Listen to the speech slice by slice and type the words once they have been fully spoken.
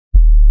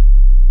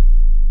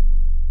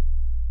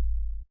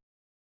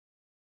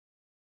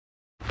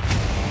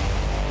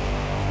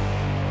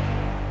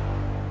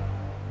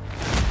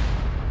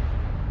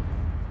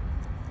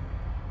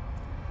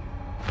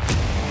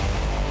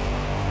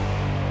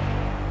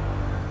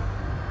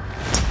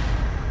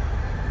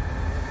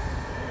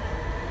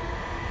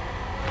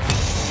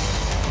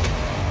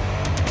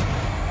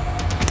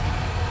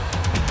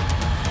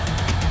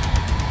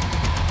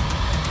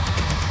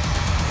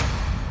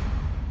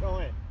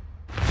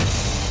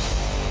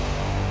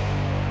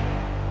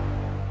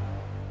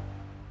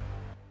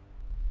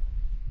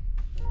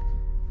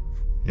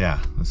yeah,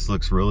 this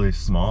looks really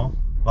small,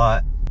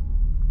 but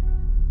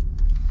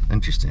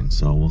interesting.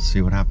 So we'll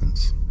see what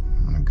happens.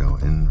 I'm gonna go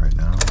in right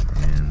now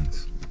and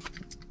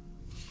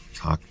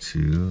talk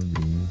to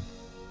the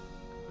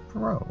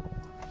pro.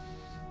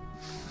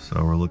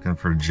 So we're looking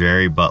for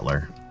Jerry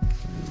Butler.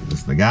 Is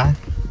this the guy?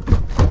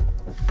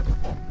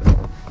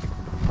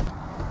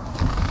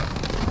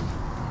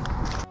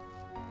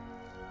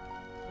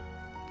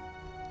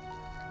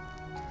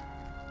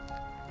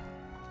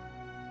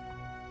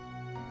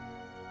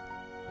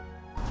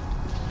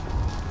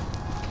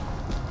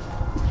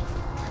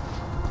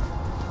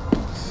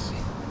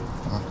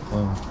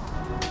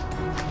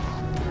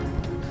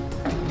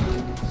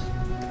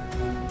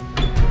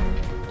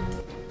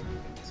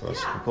 So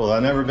it's cool.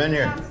 I've never been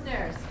here.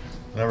 Downstairs.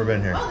 Never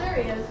been here. Oh,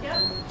 there he is.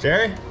 Yep.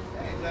 Jerry?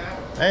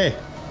 Hey.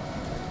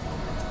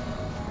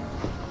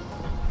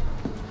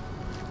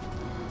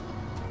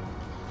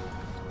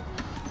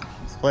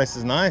 This place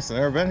is nice. I've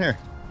never been here.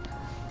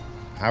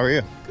 How are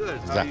you? Good.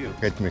 How are you?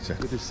 Great to meet you.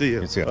 Good to see you.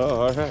 Good to see you.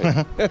 Oh, all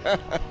right.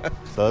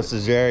 So this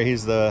is Jerry.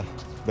 He's the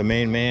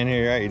main man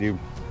here, right? You do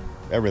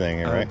everything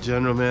here, right?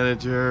 General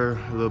manager,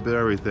 a little bit of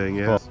everything,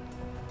 yeah. Cool.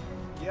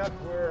 Yep,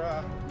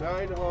 we're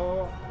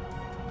 9-hole.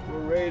 We're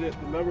rated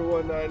the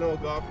 #1 9-hole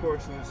golf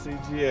course in the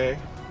CGA,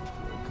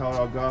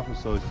 Colorado Golf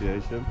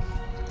Association.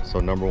 So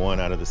 #1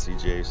 out of the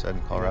CGA, you said,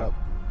 in Colorado? Yep.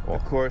 Cool.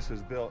 The course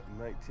was built in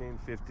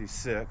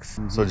 1956.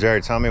 So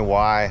Jerry, tell me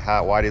why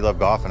do you love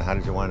golf and how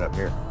did you wind up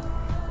here?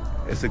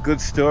 It's a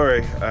good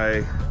story.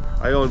 I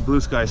own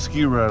Blue Sky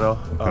Ski Rental.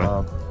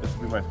 Okay. This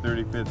will be my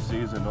 35th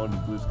season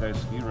owning Blue Sky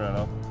Ski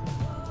Rental.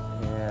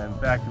 And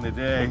back in the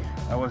day,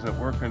 I wasn't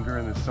working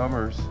during the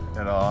summers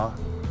at all,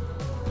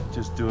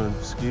 just doing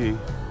ski.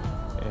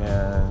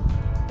 And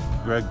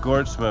Greg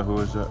Gortzma, who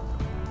was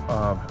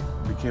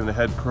became the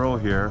head pro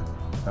here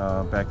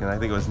back in, I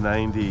think it was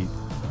 90.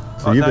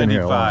 So you've been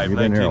here a long, 95, you've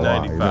been here a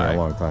while. You've been here a 1995.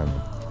 long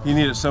time. He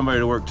needed somebody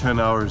to work 10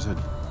 hours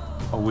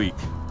a week.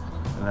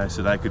 And I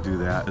said I could do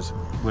that. Just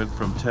went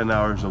from 10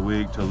 hours a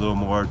week to a little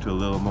more to a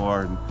little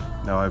more. And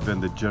now I've been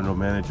the general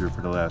manager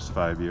for the last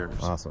 5 years.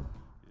 Awesome.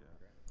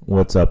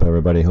 What's up,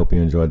 everybody? Hope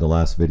you enjoyed the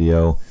last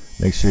video.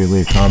 Make sure you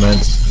leave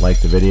comments, like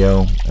the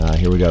video.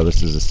 Here we go.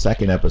 This is the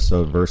second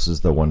episode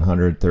versus the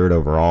 103rd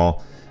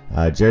overall.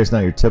 Jerry's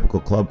not your typical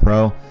club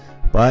pro,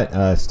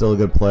 but still a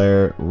good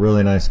player.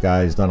 Really nice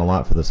guy. He's done a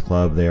lot for this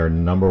club. They are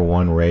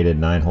 #1 rated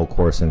 9-hole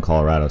course in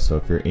Colorado. So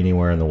if you're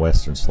anywhere in the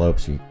Western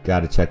Slopes, you got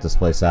to check this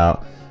place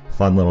out.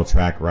 Fun little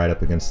track right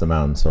up against the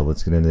mountain. So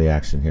let's get into the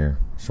action here.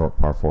 Short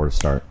par 4 to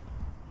start.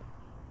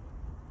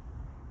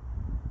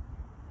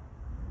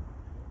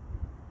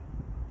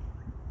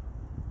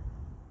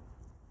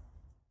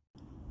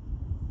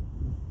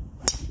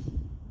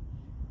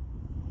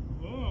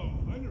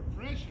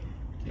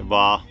 Good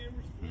ball.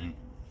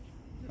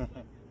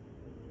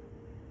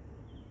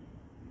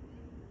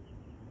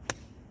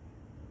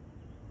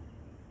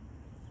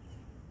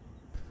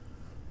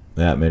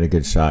 That made a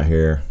good shot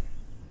here.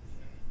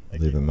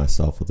 Leaving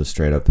myself with a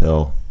straight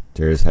uphill.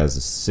 Darius has a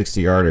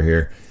 60-yarder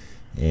here,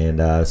 and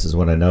this is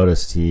when I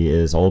noticed he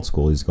is old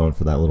school. He's going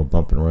for that little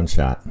bump and run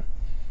shot.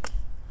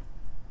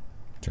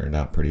 Turned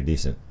out pretty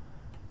decent.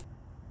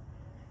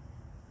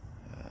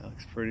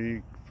 Looks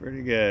pretty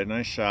good.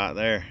 Nice shot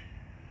there.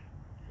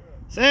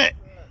 Sit.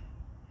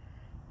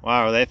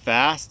 Wow, are they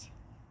fast?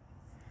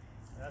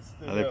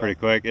 Are they pretty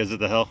quick? Is it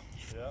the hill?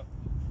 Yep.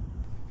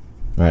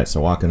 All right,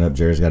 so walking up,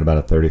 Jerry's got about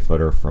a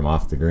 30-footer from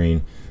off the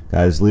green.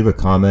 Guys, leave a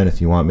comment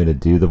if you want me to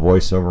do the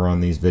voiceover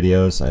on these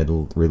videos. I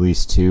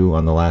released 2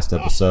 on the last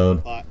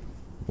episode.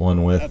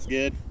 One with That's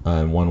good.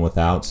 and one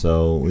without,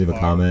 so leave a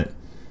comment.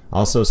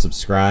 Also,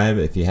 subscribe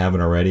if you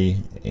haven't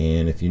already,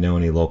 and if you know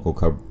any local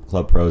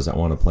club pros that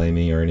want to play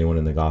me or anyone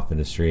in the golf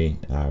industry,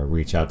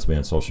 reach out to me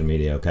on social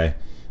media, okay?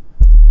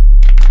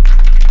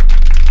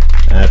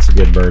 That's a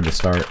good bird to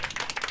start.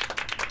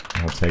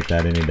 I'll take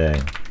that any day.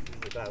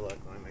 It's bad luck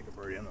when I make a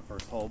birdie on the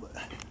first hole, but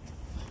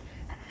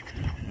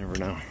you never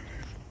know.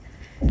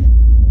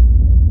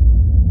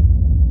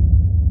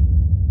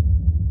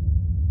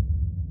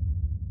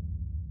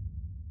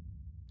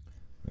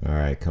 All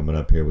right, coming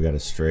up here, we got a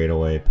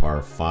straightaway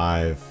par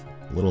 5.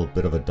 A little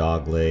bit of a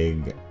dog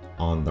leg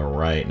on the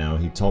right. Now,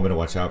 he told me to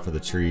watch out for the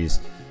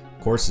trees.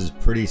 Course is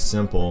pretty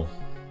simple.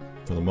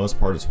 For the most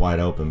part, it's wide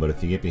open, but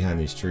if you get behind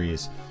these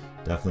trees,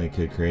 definitely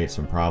could create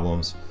some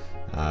problems.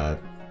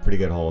 Pretty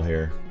good hole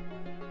here.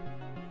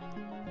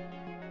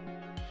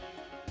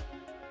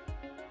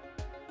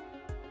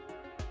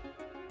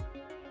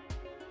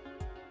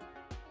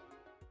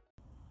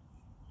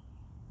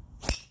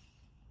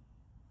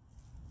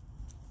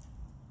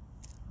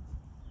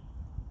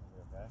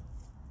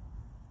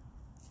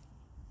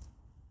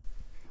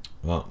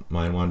 Well,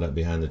 mine wound up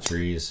behind the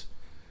trees.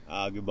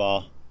 Good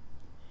ball.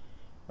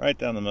 Right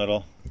down the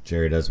middle.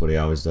 Jerry does what he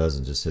always does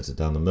and just hits it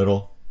down the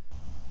middle.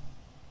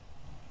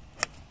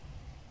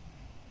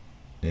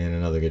 And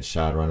another good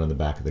shot right on the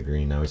back of the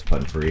green. Now he's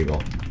putting for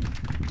eagle.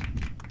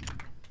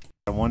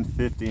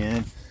 150 in.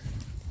 I'm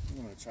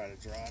going to try to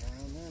draw it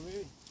around there,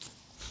 maybe.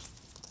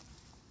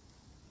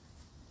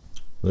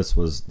 This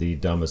was the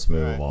dumbest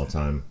move of all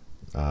time.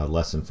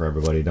 Lesson for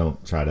everybody: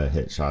 don't try to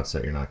hit shots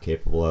that you're not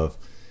capable of.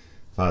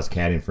 If I was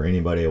caddying for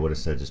anybody, I would have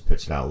said just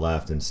pitch it out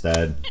left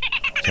instead.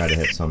 Try to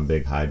hit some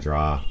big high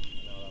draw.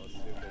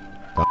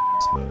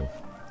 Dumbest move.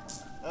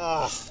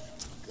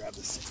 Grab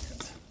the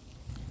cigarette.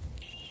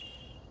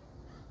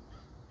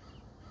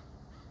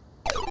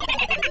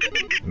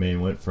 I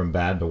mean, went from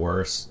bad to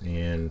worse,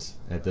 and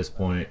at this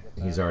point,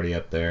 he's already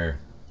up there.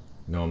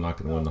 No, I'm not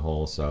going to win the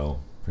hole, so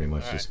pretty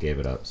much just gave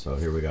it up. So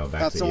here we go,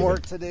 back Got to some even.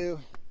 work to do.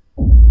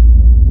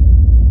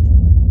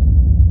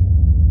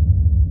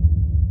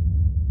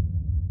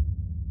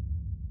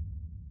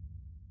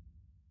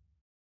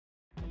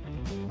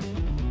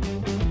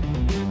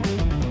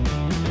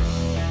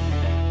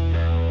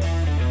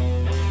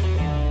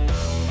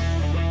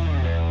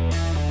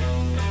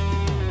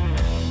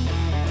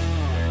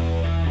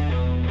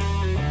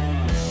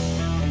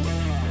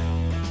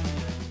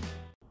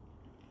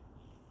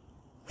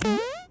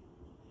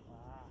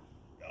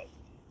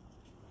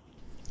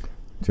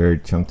 Jerry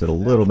chunked it a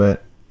little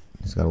bit.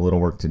 He's got a little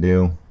work to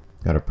do.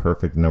 Got a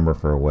perfect number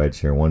for a wedge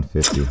here,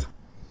 150.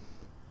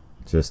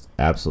 Just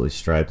absolutely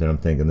striped, and I'm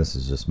thinking this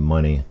is just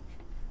money.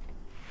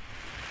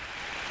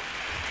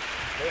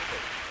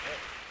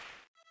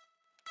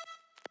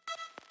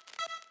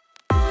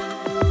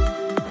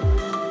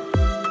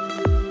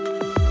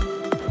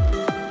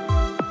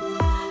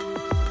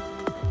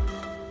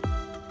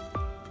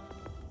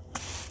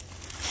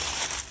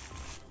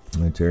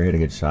 Jerry hit a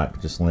good shot,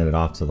 just landed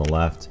off to the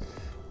left.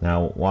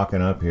 Now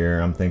walking up here,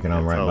 I'm thinking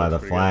I'm right by the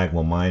flag.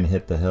 Well, mine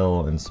hit the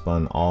hill and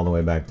spun all the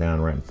way back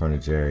down right in front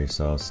of Jerry.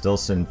 So still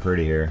sitting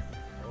pretty here.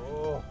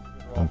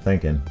 I'm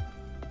thinking.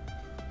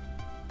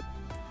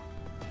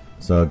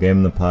 So gave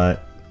him the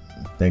putt,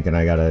 thinking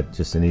I got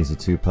just an easy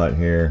 2-putt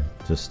here,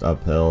 just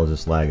uphill,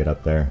 just lag it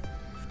up there.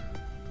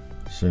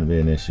 Shouldn't be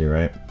an issue,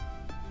 right?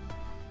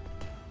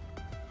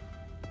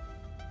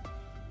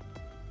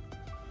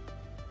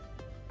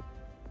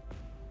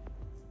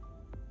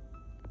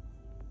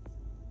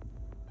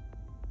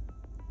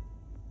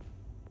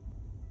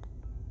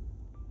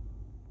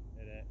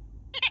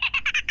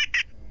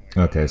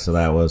 Okay, so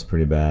that was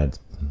pretty bad.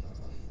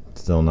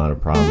 Still not a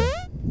problem.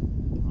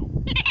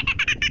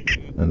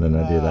 And then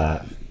I do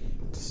that.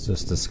 It's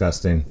just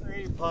disgusting.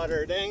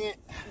 3-putter, dang it.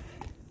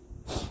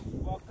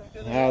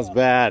 That was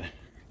bad.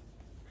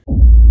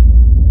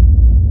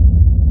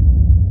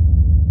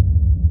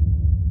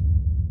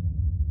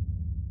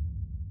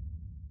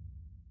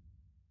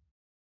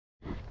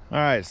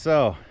 Alright,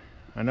 so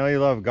I know you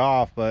love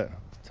golf, but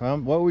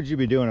Tom, what would you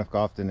be doing if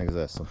golf didn't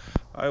exist?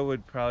 I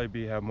would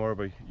probably have more of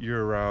a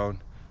year-round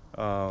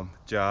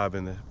job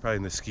probably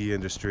in the ski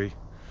industry,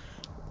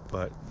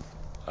 but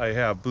I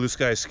have Blue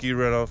Sky Ski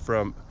Rental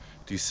from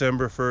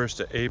December 1st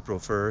to April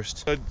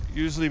 1st. But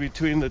usually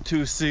between the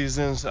two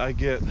seasons I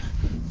get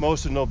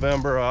most of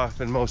November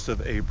off and most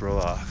of April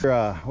off.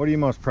 What are you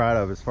most proud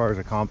of as far as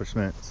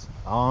accomplishments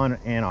on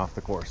and off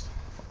the course?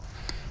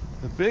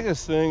 The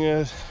biggest thing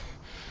is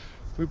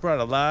we brought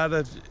a lot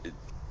of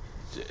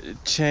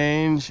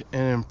change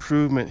and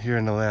improvement here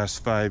in the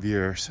last 5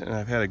 years, and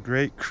I've had a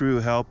great crew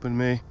helping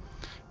me.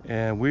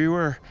 And we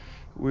were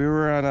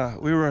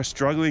a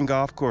struggling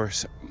golf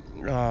course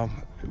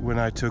when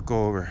I took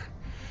over,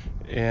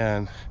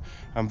 and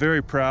I'm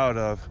very proud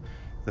of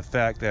the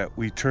fact that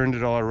we turned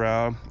it all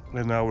around,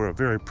 and now we're a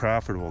very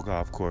profitable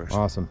golf course.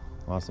 Awesome,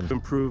 awesome.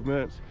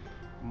 Improvements,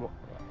 a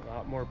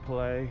lot more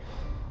play,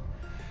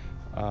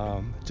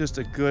 just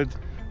a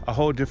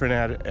whole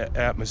different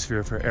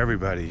atmosphere for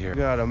everybody here. We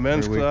got a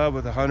men's club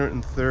with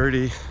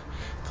 130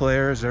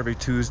 players every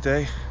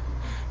Tuesday,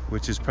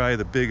 which is probably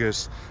the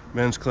biggest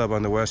men's club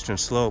on the Western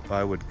Slope.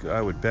 I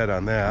would bet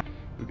on that.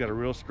 We've got a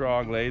real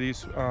strong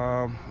ladies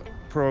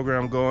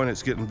program going.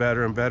 It's getting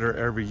better and better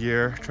every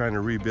year, trying to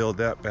rebuild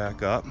that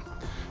back up.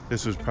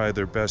 This was probably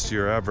their best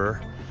year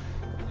ever.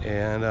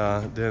 And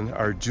then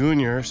our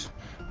juniors,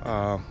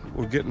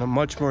 we're getting a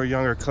much more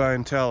younger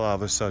clientele all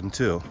of a sudden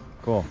too.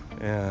 Cool.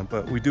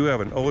 But we do have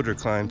an older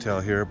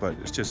clientele here, but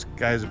it's just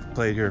guys have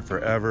played here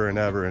forever and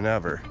ever and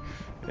ever.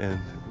 And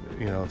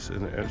you know,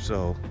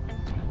 so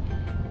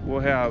we'll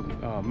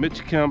have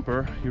Mitch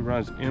Kemper. He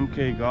runs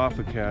MK Golf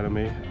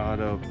Academy out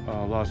of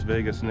Las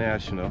Vegas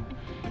National.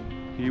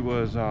 He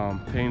was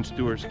Payne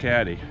Stewart's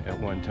caddy at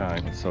one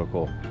time. That's so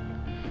cool.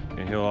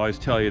 And he'll always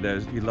tell you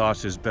that he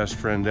lost his best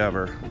friend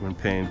ever when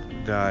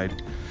Payne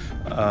died.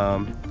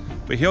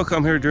 But he'll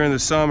come here during the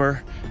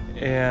summer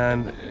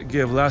and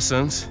give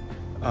lessons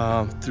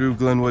through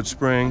Glenwood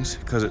Springs,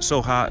 because it's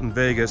so hot in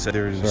Vegas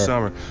during the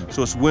summer.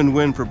 So it's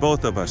win-win for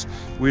both of us.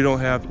 We've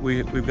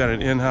got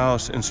an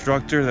in-house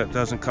instructor that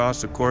doesn't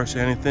cost the course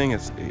anything.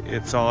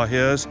 It's all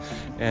his.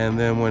 And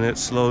then when it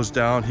slows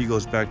down, he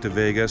goes back to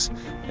Vegas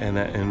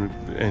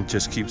and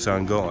just keeps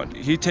on going.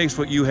 He takes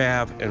what you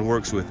have and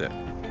works with it.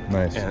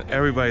 Nice. And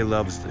everybody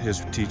loves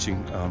his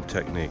teaching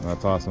technique.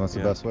 That's awesome. That's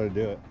the best way to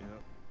do it.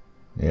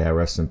 Yeah,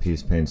 rest in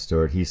peace, Payne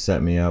Stewart. He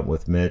set me up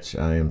with Mitch.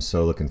 I am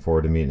so looking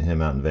forward to meeting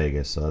him out in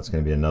Vegas. So that's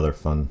going to be another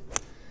fun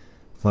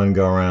Fun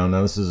go around.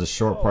 Now this is a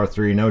short par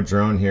 3, no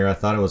drone here. I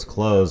thought it was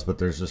closed, but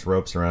there's just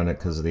ropes around it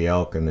because of the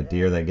elk and the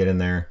deer that get in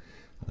there.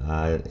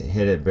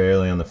 Hit it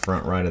barely on the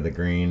front right of the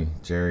green.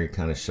 Jerry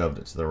kind of shoved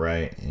it to the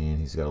right, and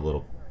he's got a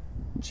little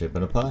chip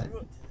and a putt.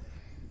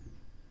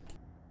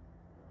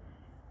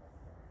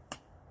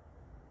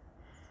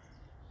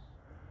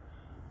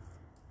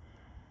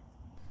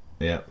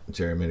 Yeah,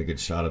 Jerry made a good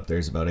shot up there.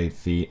 He's about 8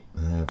 feet.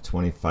 I have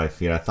 25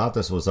 feet. I thought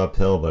this was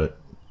uphill, but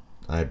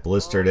I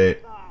blistered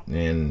it,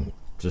 and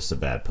just a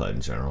bad putt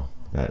in general.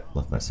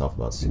 Left myself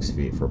about 6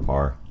 feet for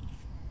par.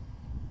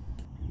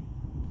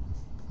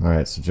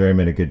 Alright, so Jerry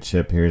made a good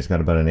chip here. He's got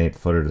about an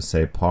 8-footer to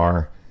say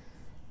par.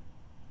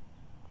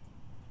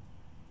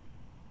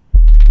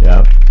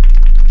 Yep.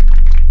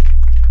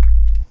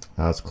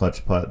 That was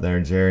clutch putt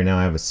there, Jerry. Now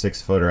I have a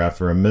 6-footer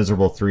after a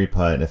miserable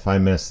 3-putt. If I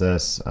miss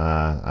this,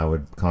 I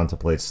would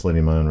contemplate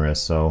slitting my own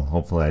wrist, so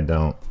hopefully I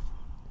don't.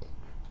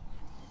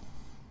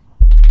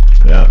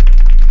 Yep.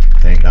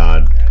 Thank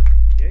God.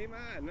 That's game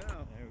on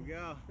now. There we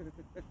go.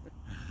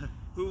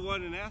 Who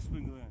won in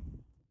Aspen Glen?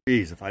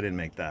 Jeez, if I didn't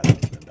make that, that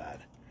would have been bad.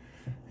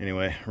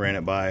 Anyway, ran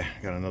it by.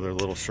 Got another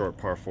little short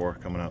par 4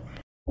 coming up.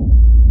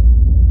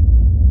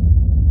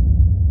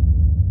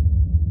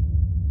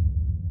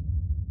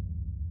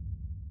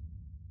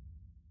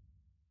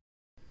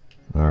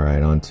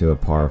 Alright, on to a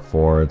par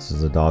 4. This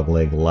is a dog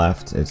leg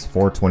left. It's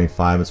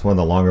 425. It's one of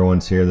the longer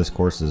ones here. This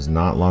course is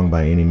not long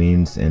by any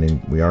means,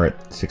 and we are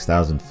at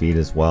 6,000 feet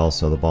as well,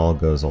 so the ball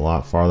goes a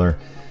lot farther.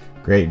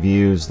 Great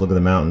views. Look at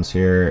the mountains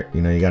here.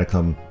 You know, you got to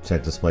come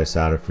check this place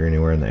out if you're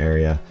anywhere in the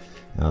area.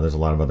 There's a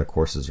lot of other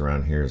courses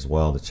around here as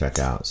well to check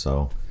out.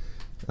 So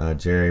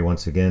Jerry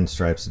once again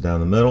stripes it down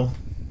the middle.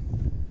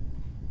 There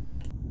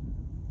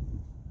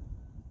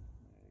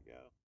you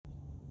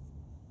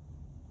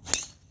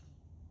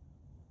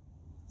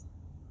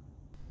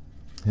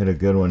go. Hit a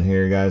good one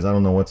here, guys. I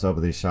don't know what's up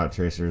with these shot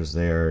tracers.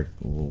 They are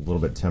a little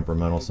bit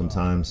temperamental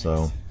sometimes.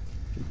 So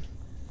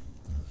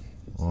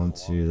on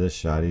to this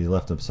shot. He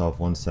left himself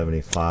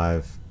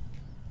 175.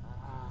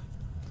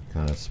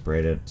 Kind of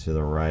sprayed it to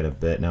the right a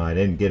bit. Now I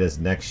didn't get his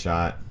next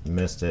shot,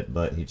 missed it,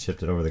 but he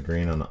chipped it over the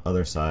green on the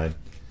other side.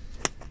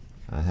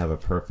 I have a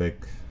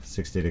perfect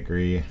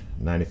 60-degree,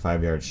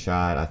 95-yard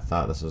shot. I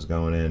thought this was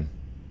going in.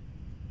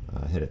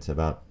 Hit it to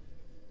about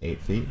 8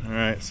 feet. All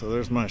right, so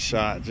there's my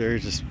shot. Jerry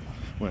just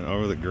went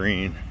over the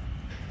green.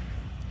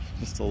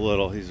 Just a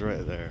little. He's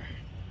right there.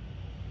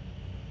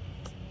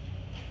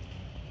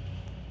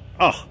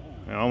 Oh,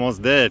 I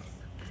almost did.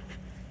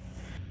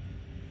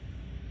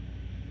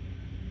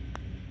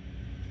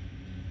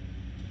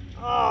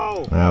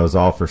 Oh! That was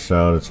all for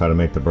show to try to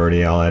make the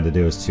birdie. All I had to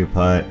do was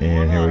 2-putt,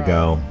 and here we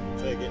go.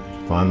 Take it.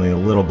 Finally a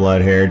little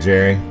blood here,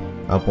 Jerry.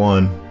 Up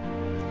 1.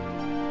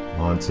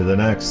 On to the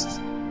next.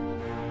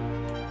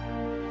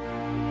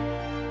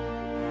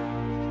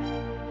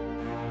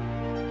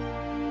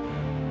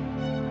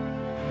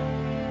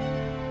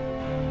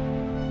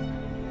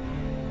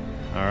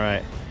 All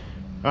right.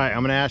 All right,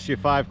 I'm gonna ask you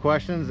 5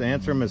 questions.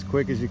 Answer them as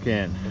quick as you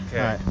can. Okay.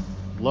 All right.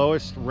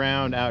 Lowest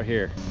round out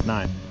here,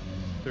 9.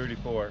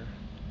 34.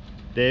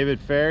 David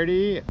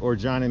Faraday or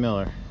Johnny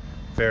Miller?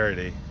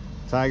 Faraday.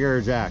 Tiger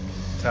or Jack?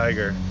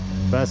 Tiger.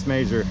 Best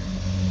major?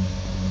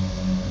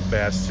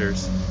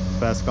 Masters.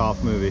 Best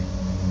golf movie?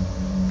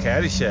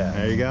 Caddyshack.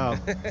 There you go.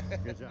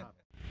 Good job.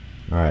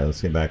 All right,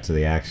 let's get back to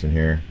the action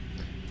here.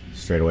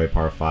 Straight away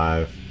par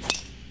 5.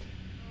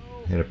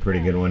 Hit a pretty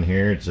good one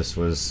here. It just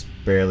was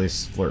barely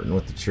flirting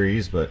with the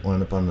trees, but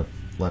wound up on the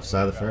left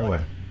side of the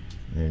fairway.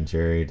 And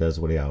Jerry does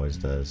what he always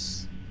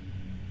does.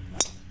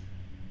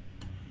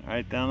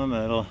 Right down the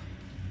middle.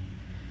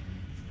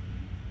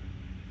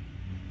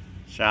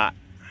 Shot.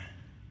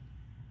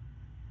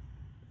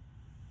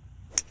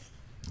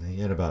 He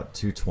hit about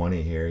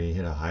 220 here. He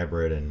hit a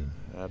hybrid and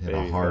That hit a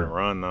baby's hard gonna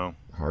run though.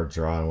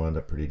 draw and wound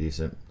up pretty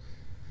decent.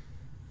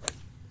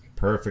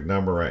 Perfect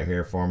number right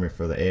here for me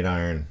for the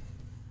 8-iron.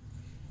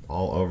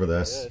 All over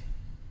this.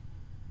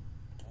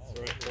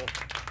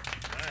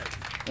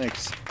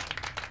 Thanks.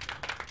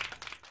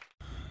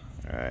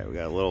 All right, we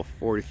got a little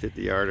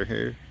 40-50 yarder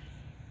here.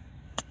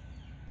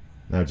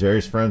 Now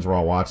Jerry's friends were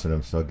all watching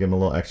him, so give him a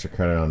little extra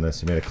credit on this.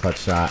 He made a clutch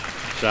shot.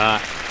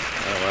 Shot.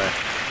 That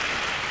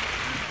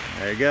way.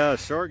 There you go.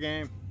 Short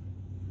game.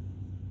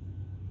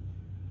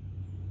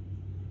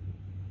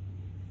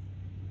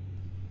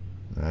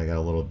 I got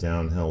a little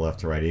downhill left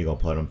to right eagle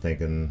putt. I'm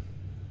thinking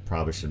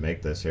probably should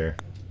make this here.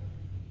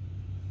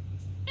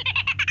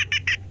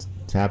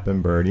 Tap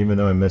and bird. Even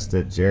though I missed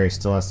it, Jerry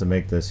still has to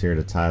make this here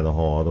to tie the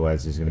hole.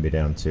 Otherwise, he's going to be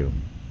down 2.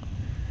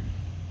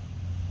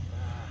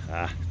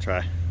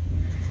 Try.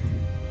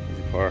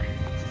 Easy par.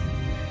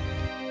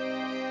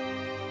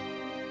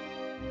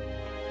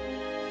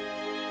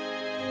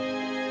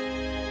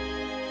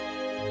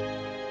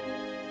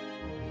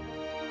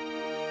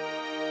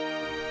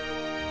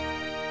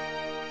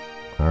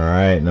 All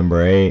right,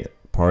 number 8,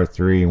 par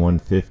 3,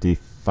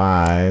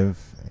 155,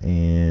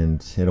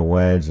 and hit a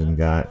wedge and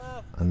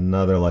got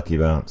another lucky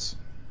bounce.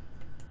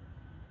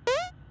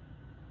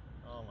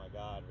 Oh my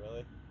God,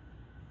 really?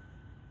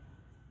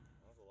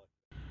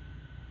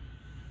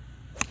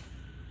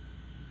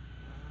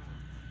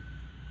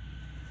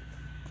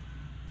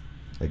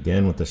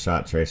 again with the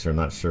shot tracer. I'm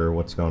not sure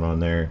what's going on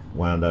there.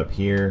 Wound up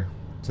here,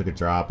 took a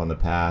drop on the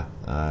path,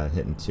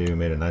 hitting 2,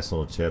 made a nice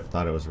little chip.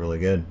 Thought it was really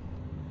good.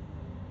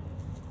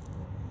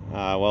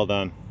 Well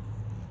done.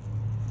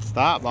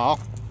 Stop, ball.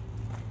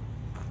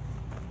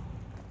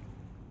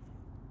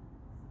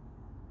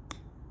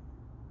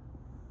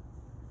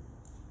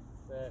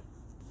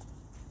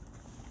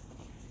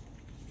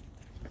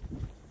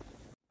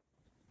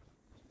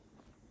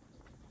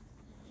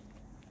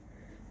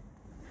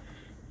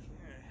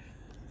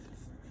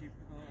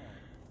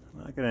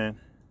 Look at it.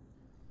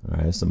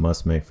 Alright, this is a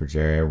must make for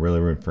Jerry. I really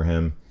root for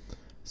him.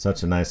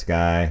 Such a nice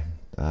guy.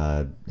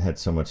 Had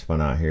so much fun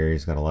out here.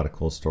 He's got a lot of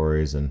cool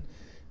stories, and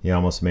he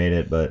almost made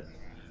it, but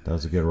that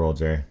was a good roll,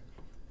 Jerry.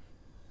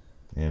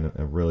 And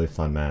a really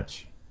fun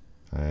match.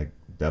 I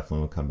definitely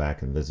will come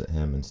back and visit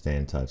him and stay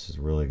in touch. He's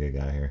a really good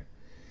guy here.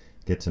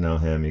 Get to know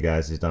him, you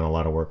guys. He's done a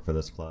lot of work for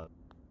this club.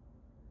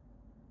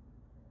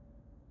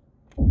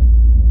 Hey,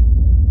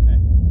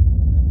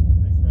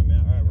 thanks for having me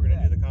out. All right, we're going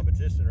to do the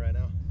competition right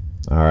now.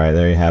 All right,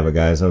 there you have it,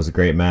 guys. That was a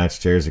great match.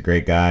 Jerry's a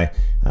great guy.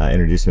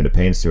 Introduced me to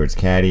Payne Stewart's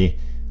caddy.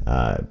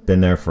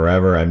 Been there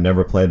forever. I've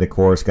never played the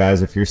course.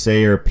 Guys, if you're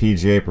a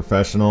PGA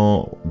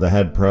professional, the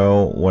head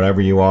pro,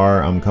 whatever you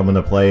are, I'm coming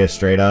to play you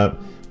straight up.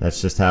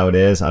 That's just how it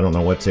is. I don't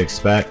know what to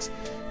expect.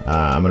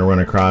 I'm going to run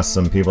across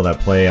some people that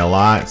play a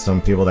lot,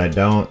 some people that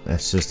don't.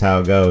 That's just how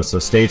it goes. So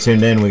stay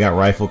tuned in. We got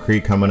Rifle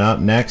Creek coming up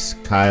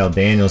next. Kyle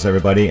Daniels,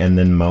 everybody, and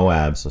then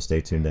Moab. So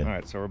stay tuned in. All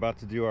right, so we're about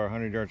to do our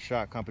 100-yard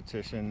shot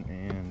competition,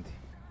 and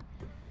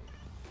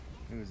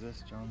who is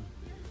this, John?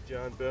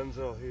 John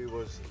Benzo. He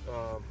was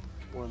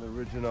one of the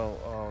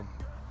original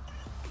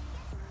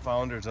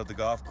founders of the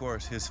golf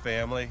course, his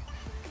family,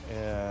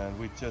 and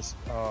we just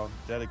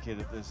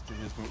dedicated this to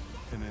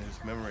in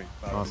his memory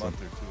about a month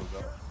or 2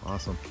 ago.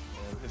 Awesome.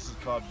 And this is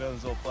called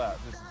Benzo Flat.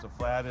 This is the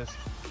flattest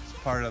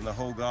part on the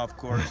whole golf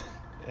course,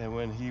 and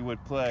when he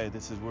would play,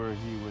 this is where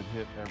he would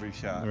hit every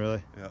shot.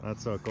 Really? Yeah.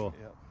 That's so cool.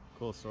 Yeah.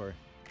 Cool story.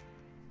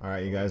 All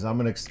right, you guys, I'm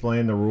going to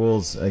explain the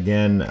rules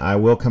again. I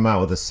will come out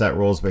with the set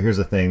rules, but here's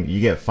the thing.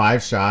 You get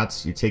 5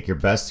 shots. You take your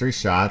best 3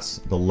 shots.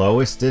 The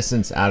lowest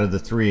distance out of the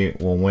 3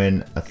 will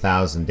win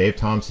 1,000. Dave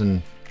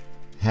Thompson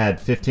had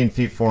 15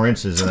 feet 4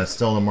 inches, and that's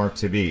still the mark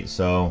to beat.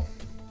 So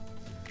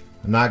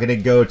I'm not going to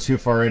go too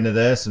far into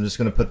this. I'm just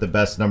going to put the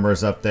best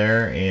numbers up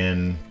there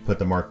and put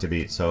the mark to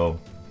beat. So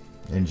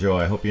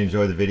enjoy. I hope you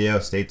enjoy the video.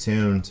 Stay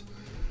tuned.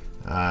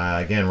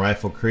 Again,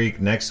 Rifle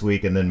Creek next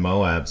week, and then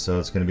Moab. So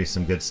it's going to be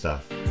some good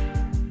stuff.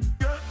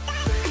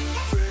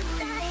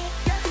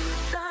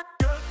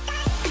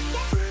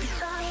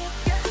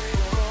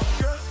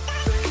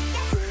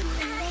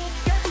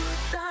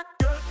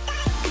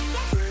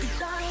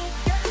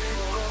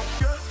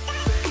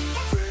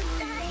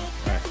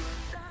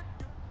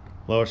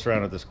 Lowest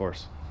round of this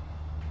course.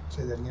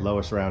 Say that again.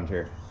 Lowest round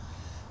here.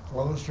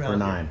 Lowest round for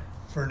 9.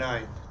 For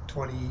 9.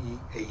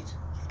 28.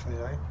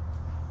 29?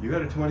 You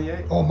got a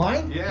 28? Oh,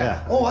 mine?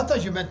 Yeah. Oh, I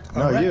thought you meant.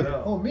 No, you.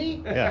 Oh,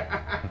 me?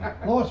 Yeah.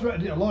 lowest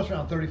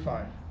round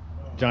 35.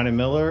 Johnny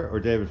Miller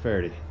or David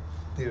Faraday?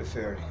 David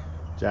Faraday.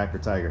 Jack or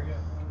Tiger?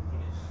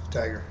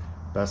 Tiger.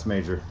 Best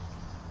major.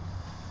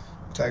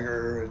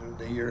 Tiger in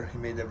the year he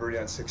made that birdie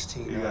on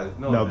 16.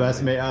 No,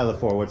 best major out of the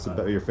 4. What's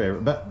your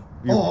favorite?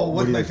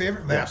 What's my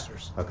favorite?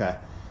 Masters. Yeah. Okay.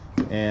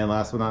 And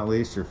last but not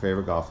least, your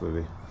favorite golf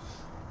movie?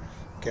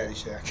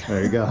 Caddyshack.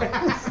 There you go.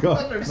 Go.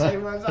 They're the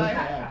same ones I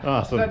have.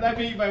 Awesome. That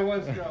beat by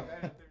 1 stroke.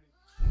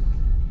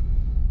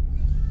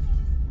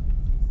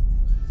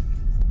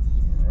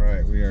 All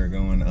right, we are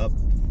going up.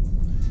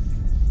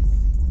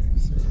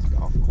 This is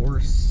golf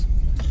course.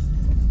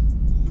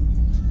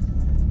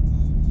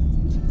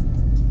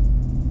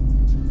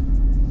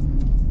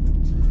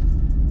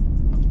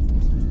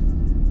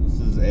 This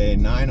is a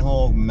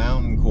 9-hole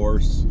mountain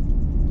course,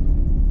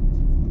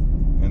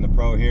 and the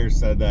pro here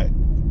said that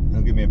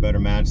he'll give me a better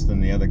match than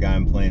the other guy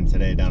I'm playing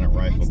today down at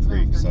Rifle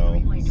Creek.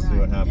 So let's see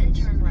what happens.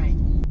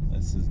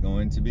 This is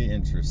going to be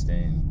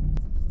interesting.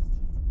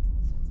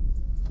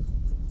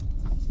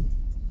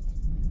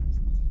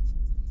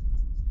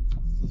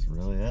 Is this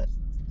really it?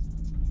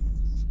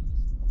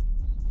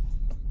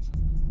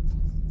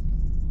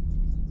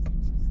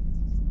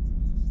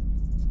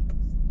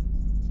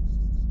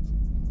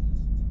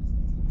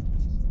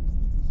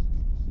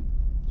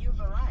 You've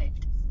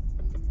arrived.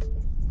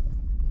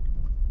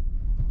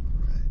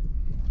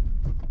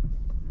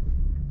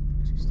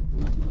 Interesting.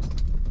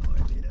 No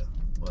idea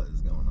what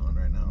is going on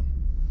right now.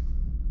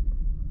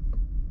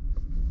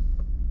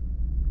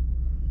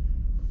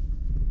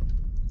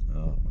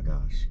 Oh my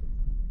gosh.